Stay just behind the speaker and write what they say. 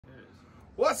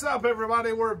What's up,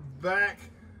 everybody? We're back.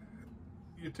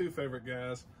 Your two favorite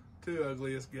guys, two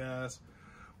ugliest guys.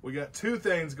 We got two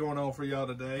things going on for y'all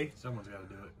today. Someone's got to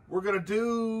do it. We're going to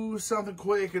do something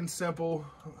quick and simple.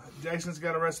 Jason's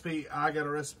got a recipe. I got a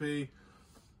recipe.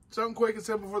 Something quick and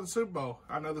simple for the Super Bowl.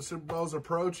 I know the Super Bowl's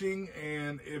approaching,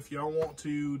 and if y'all want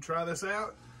to try this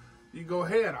out, you go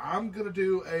ahead. I'm going to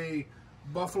do a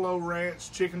Buffalo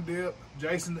Ranch chicken dip.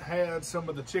 Jason had some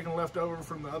of the chicken left over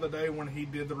from the other day when he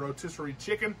did the rotisserie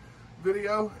chicken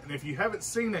video. And if you haven't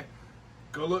seen it,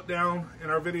 go look down in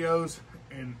our videos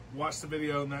and watch the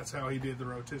video, and that's how he did the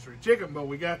rotisserie chicken. But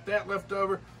we got that left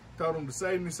over. Told him to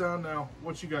save me some. Now,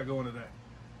 what you got going today?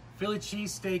 Philly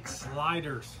cheesesteak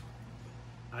sliders.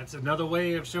 That's another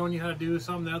way of showing you how to do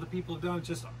something that other people have done. It's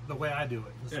just the way I do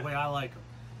it. It's the way I like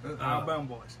them. Alabama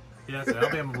boys. Yeah, it's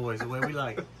Alabama boys, the way we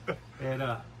like it. And,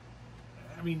 I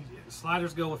mean,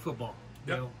 sliders go with football.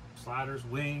 You know, sliders,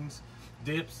 wings,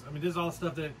 dips. I mean, this is all the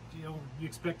stuff that, you know, you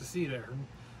expect to see there.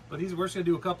 But we're just going to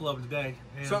do a couple of them today.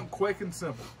 And something quick and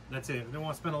simple. That's it. I don't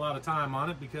want to spend a lot of time on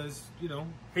it because, you know.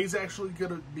 He's actually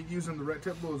going to be using the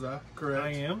Rectech Bullseye, correct? I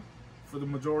am. For the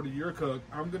majority of your cook.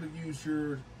 I'm going to use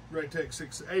your Rectech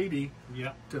 680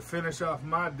 to finish off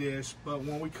my dish. But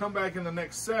when we come back in the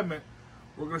next segment,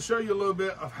 we're going to show you a little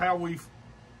bit of how we've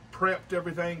prepped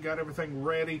everything, got everything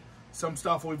ready. Some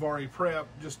stuff we've already prepped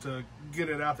just to get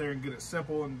it out there and get it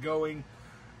simple and going.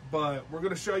 But we're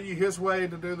going to show you his way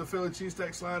to do the Philly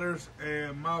cheesesteak sliders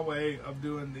and my way of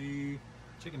doing the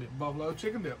chicken dip. Buffalo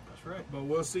chicken dip. That's right. But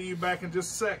we'll see you back in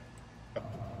just a sec.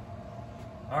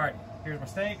 All right, here's my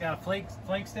steak. Got a flank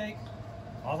steak.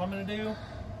 All I'm going to do,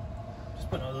 just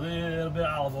put a little bit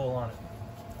of olive oil on it.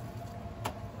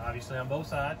 Obviously on both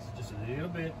sides, just a little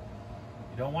bit.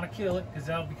 You don't want to kill it because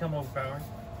that'll become overpowering.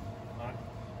 All right.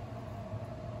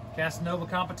 Casanova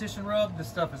Competition Rub. This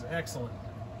stuff is excellent.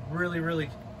 Really,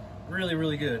 really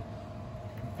good.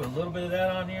 Put a little bit of that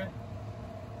on here.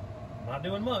 I'm not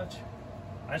doing much.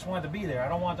 I just want it to be there. I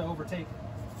don't want it to overtake it.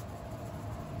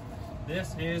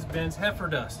 This is Ben's Heifer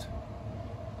Dust.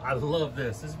 I love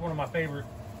this. This is one of my favorite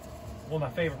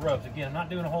rubs. Again, I'm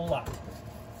not doing a whole lot.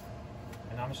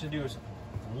 And I'm just gonna do a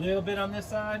little bit on this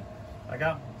side. I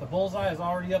got the bullseye is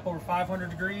already up over 500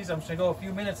 degrees. I'm just gonna go a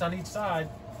few minutes on each side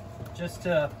just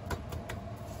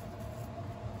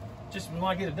we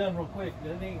want to get it done real quick.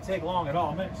 It ain't take long at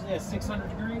all. I'm actually at 600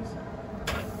 degrees.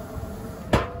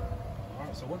 All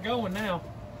right, so we're going now.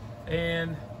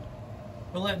 And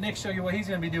we'll let Nick show you what he's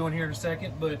going to be doing here in a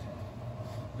second. But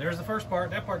there's the first part.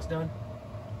 That part's done.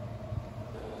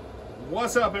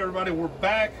 What's up, everybody? We're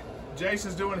back.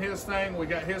 Jason's doing his thing. We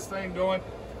got his thing going.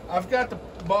 I've got the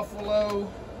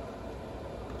Buffalo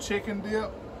chicken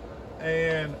dip.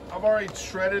 And I've already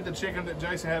shredded the chicken that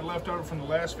Jason had left over from the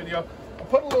last video. I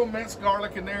put a little minced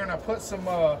garlic in there, and I put some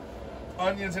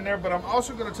onions in there, but I'm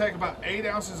also going to take about 8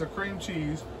 ounces of cream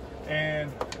cheese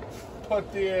and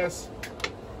put this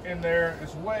in there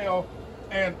as well.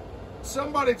 And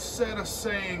somebody said a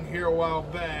saying here a while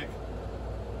back,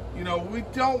 you know, we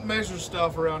don't measure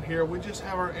stuff around here. We just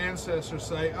have our ancestors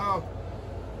say, oh,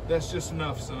 that's just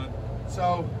enough, son.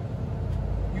 So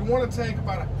you want to take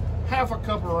about half a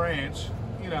cup of ranch.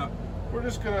 You know, we're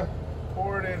just going to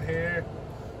pour it in here.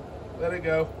 Let it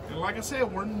go. And like I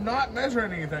said, we're not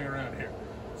measuring anything around here.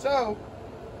 So,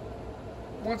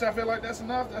 once I feel like that's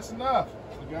enough, that's enough.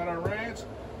 We got our ranch,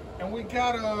 and we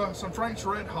got some Frank's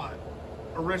Red Hot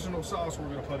original sauce we're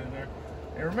going to put in there.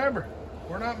 And remember,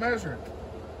 we're not measuring.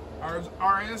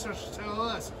 Our ancestors tell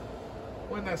us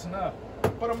when that's enough.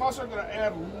 But I'm also going to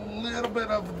add a little bit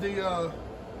of the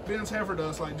Ben's Heifer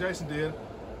Dust, like Jason did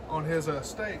on his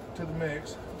steak, to the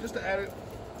mix, just to add it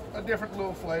a different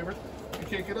little flavor and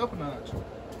kick it up a notch.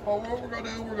 But what we're going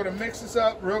to do, we're going to mix this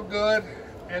up real good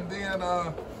and then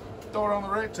throw it on the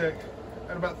Rectech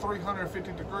at about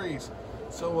 350 degrees.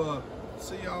 So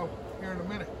see y'all here in a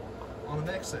minute on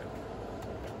the next set.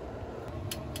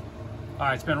 All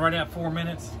right, it's been right at 4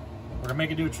 minutes. We're gonna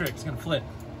make it do a trick. It's gonna flip.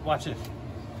 Watch this.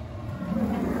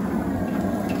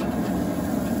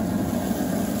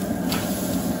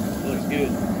 Looks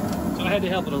good. So I had to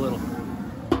help it a little.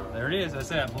 There it is. That's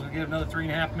that. We're gonna give it another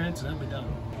 3.5 minutes and it'll be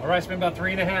done. All right, it's been about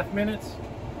 3.5 minutes.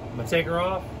 I'm gonna take her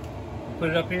off, put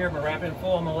it up here, I'm gonna wrap it in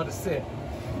full, I'm gonna let it sit.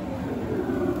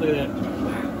 Look at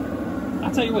that.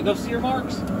 I'll tell you what, those sear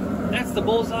marks, that's the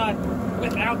bullseye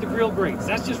without the grill grates.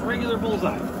 That's just regular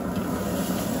bullseye.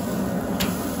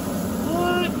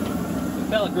 What? The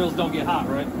pellet grills don't get hot,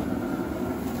 right?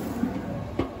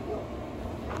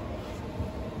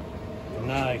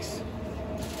 Nice.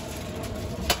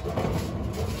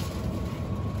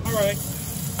 All right.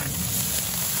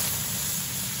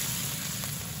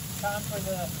 Time on for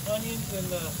the onions and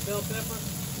the bell pepper.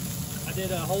 I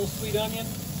did a whole sweet onion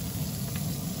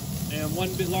and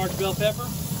one big large bell pepper.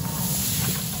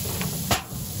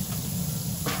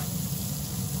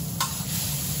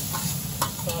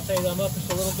 Saute them up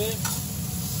just a little bit.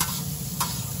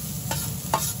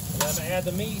 And I'm going to add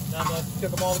the meat. I'm going to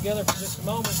cook them all together for just a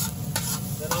moment.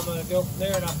 Then I'm going to go from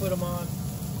there and I'll put them on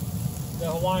the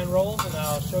Hawaiian rolls, and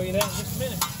I'll show you that in just a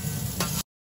minute.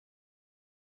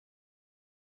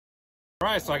 All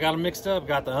right, so I got them mixed up.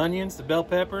 Got the onions, the bell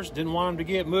peppers. Didn't want them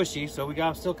to get mushy, so we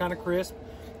got them still kind of crisp.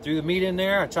 Threw the meat in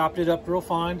there. I chopped it up real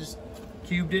fine, just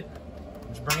cubed it.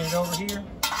 Just bringing it over here.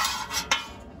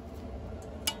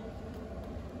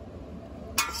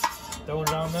 Throwing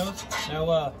it on those.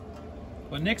 Now,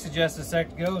 what Nick suggested a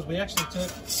second ago is we actually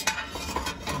took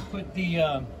and put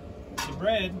the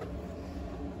bread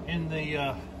in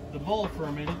the bowl for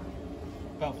a minute,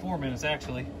 about 4 minutes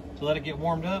actually, to let it get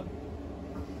warmed up.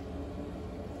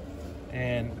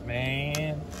 And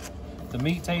man, the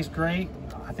meat tastes great.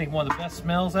 I think one of the best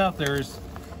smells out there is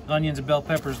onions and bell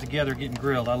peppers together getting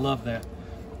grilled. I love that.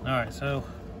 All right, so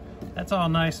that's all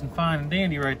nice and fine and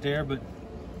dandy right there, but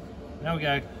now we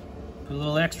gotta put a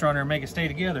little extra on there and make it stay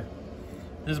together.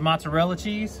 This is mozzarella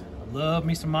cheese. I love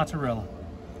me some mozzarella.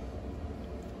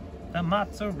 The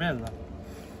mozzarella.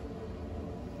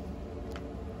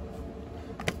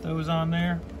 Put those on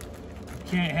there.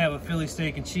 You can't have a Philly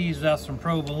steak and cheese without some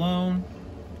provolone.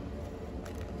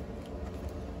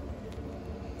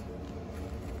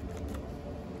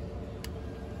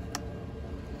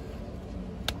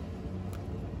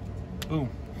 Boom.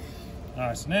 All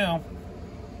right, so now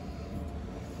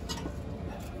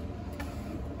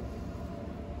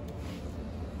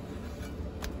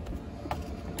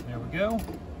there we go.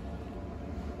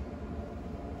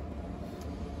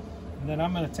 And then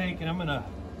I'm going to take and I'm going to,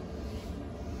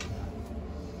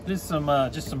 this is some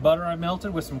just some butter I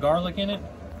melted with some garlic in it.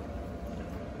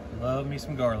 Love me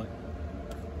some garlic.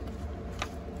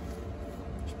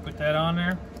 Just put that on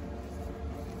there.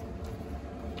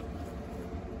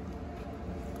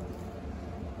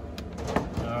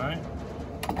 All right.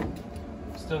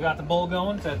 Still got the bowl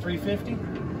going. It's at 350.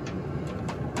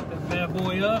 Put that bad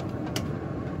boy up.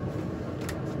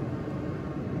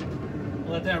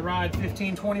 Let that ride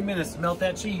 15-20 minutes to melt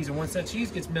that cheese, and once that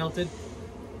cheese gets melted,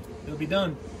 it'll be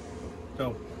done.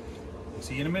 So,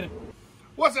 see you in a minute.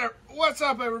 What's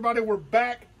up, everybody? We're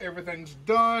back. Everything's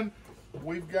done.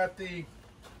 We've got the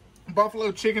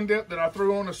buffalo chicken dip that I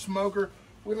threw on the smoker.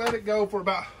 We let it go for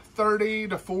about 30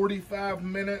 to 45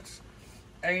 minutes,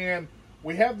 and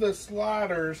we have the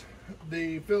sliders,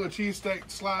 the Philly cheesesteak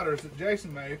sliders that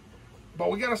Jason made,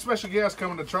 but we got a special guest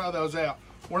coming to try those out.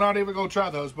 We're not even going to try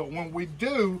those, but when we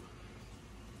do,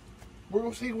 we're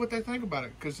going to see what they think about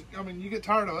it. Because, I mean, you get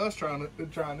tired of us trying it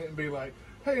and be like,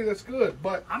 hey, that's good.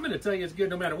 But I'm going to tell you it's good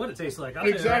no matter what it tastes like. I'll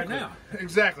tell you right now.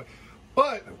 Exactly.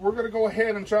 But we're going to go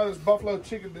ahead and try this buffalo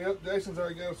chicken dip. Jason's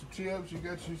already got some chips. You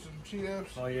got you some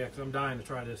chips. Oh, yeah, because I'm dying to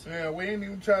try this. Yeah, we ain't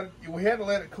even tried it. We had to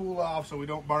let it cool off so we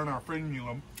don't burn our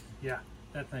frenulum. Yeah,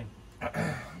 that thing.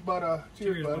 But,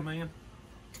 cheers, buddy. My man.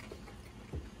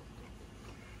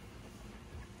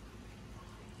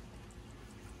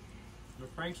 The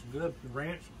Frank's good. The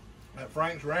ranch. That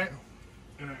Frank's ranch.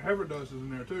 And that Heverdos is in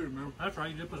there too, remember? That's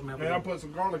right, you did put some And I put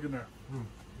some garlic in there.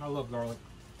 I love garlic.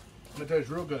 It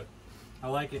tastes real good. I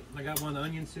like it. I got one of the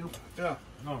onions too. Yeah.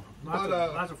 Oh,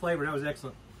 lots of flavor. That was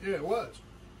excellent. Yeah, it was.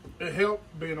 It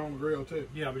helped being on the grill too.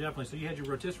 Yeah, but definitely. So you had your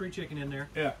rotisserie chicken in there.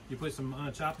 Yeah. You put some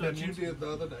chopped that onions. you did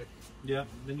the other day. Yeah.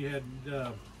 Then you had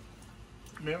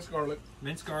minced garlic.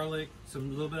 Minced garlic. Some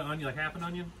little bit of onion, like half an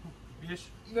onion-ish.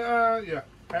 Nah, yeah,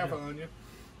 half an onion.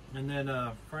 And then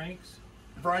Frank's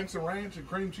and ranch and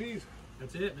cream cheese.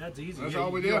 That's it. That's easy. That's all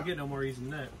we did. You don't get no more easy than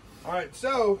that. All right,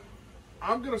 so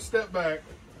I'm gonna step back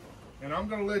and I'm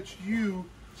gonna let you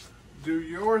do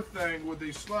your thing with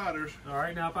these sliders. All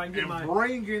right, now if I can get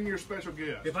bring in your special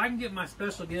guest. If I can get my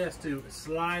special guest to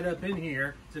slide up in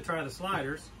here to try the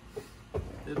sliders,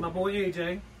 this is my boy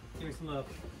AJ. Give me some love.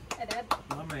 Hey, Dad.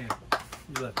 My man.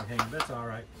 You left me hanging. That's all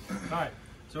right. All right.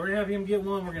 So we're gonna have him get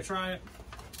one. We're gonna try it.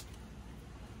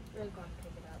 We're going to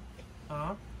pick it up.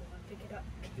 Huh? We're going to pick it up.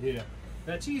 Yeah.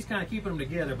 That cheese kind of keeping them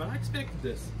together, but I expected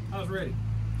this. I was ready.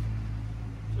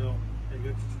 So, there you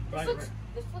go.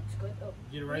 This looks good. Oh.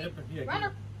 Get it right up. Yeah.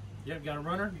 Runner. Yep, got a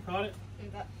runner. You caught it?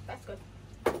 That's good.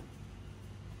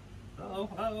 Uh-oh,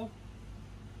 uh-oh.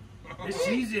 It's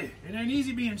cheesy. It ain't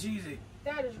easy being cheesy.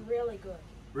 That is really good.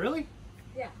 Really?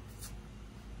 Yeah.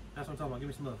 That's what I'm talking about. Give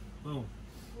me some love. Boom.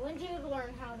 When did you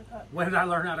learn how to cook? When did I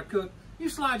learn how to cook? You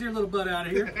slide your little butt out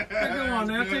of here. Hey, go on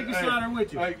now, take your slider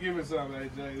with you. Hey, give me some,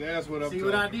 AJ. That's what I'm See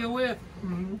what I talking deal with?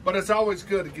 But it's always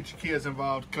good to get your kids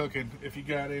involved cooking. If you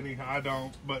got any, I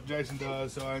don't, but Jason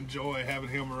does, so I enjoy having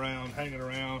him around, hanging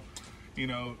around, you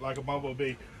know, like a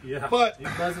bumblebee. Yeah, But he's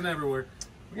buzzing everywhere.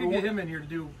 We're gonna get him in here to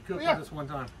do cooking Yeah. this one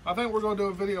time. I think we're going to do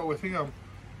a video with him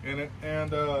in it,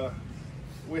 and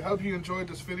we hope you enjoyed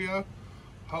this video.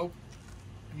 Hope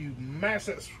you mash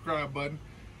that subscribe button,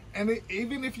 and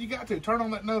even if you got to, turn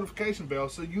on that notification bell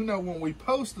so you know when we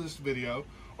post this video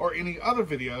or any other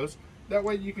videos. That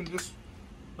way you can just,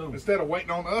 Boom. instead of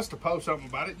waiting on us to post something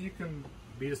about it, you can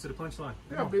Beat us to the punchline.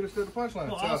 yeah, beat us to the punchline.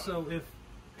 Well, So, also,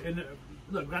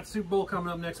 look, we got the Super Bowl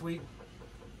coming up next week.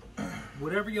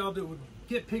 Whatever y'all do,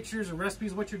 get pictures and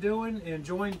recipes of what you're doing, and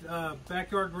join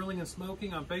Backyard Grilling and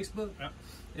Smoking on Facebook, Yep.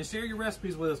 and share your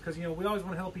recipes with us, because you know we always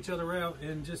want to help each other out,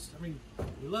 and just, I mean,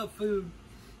 we love food.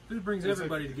 Food brings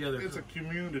everybody together. It's a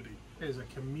community. It is a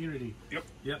community. Yep.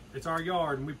 Yep. It's our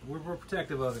yard, and we're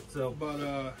protective of it. So,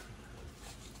 But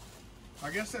I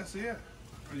guess that's it.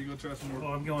 Are you gonna try some more?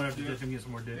 oh, I'm going after Yeah. this and get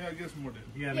some more dick. Yeah, get some more dip.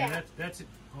 Yeah, Yeah. man, that's it.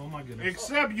 Oh my goodness.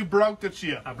 Except you broke the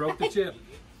chip. I broke the chip.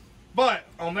 But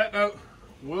on that note,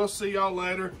 we'll see y'all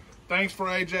later. Thanks for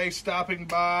AJ stopping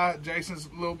by, Jason's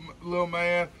little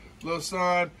man, little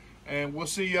son, and we'll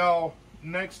see y'all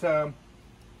next time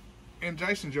in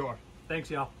Jason's yard. Thanks,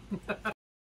 y'all.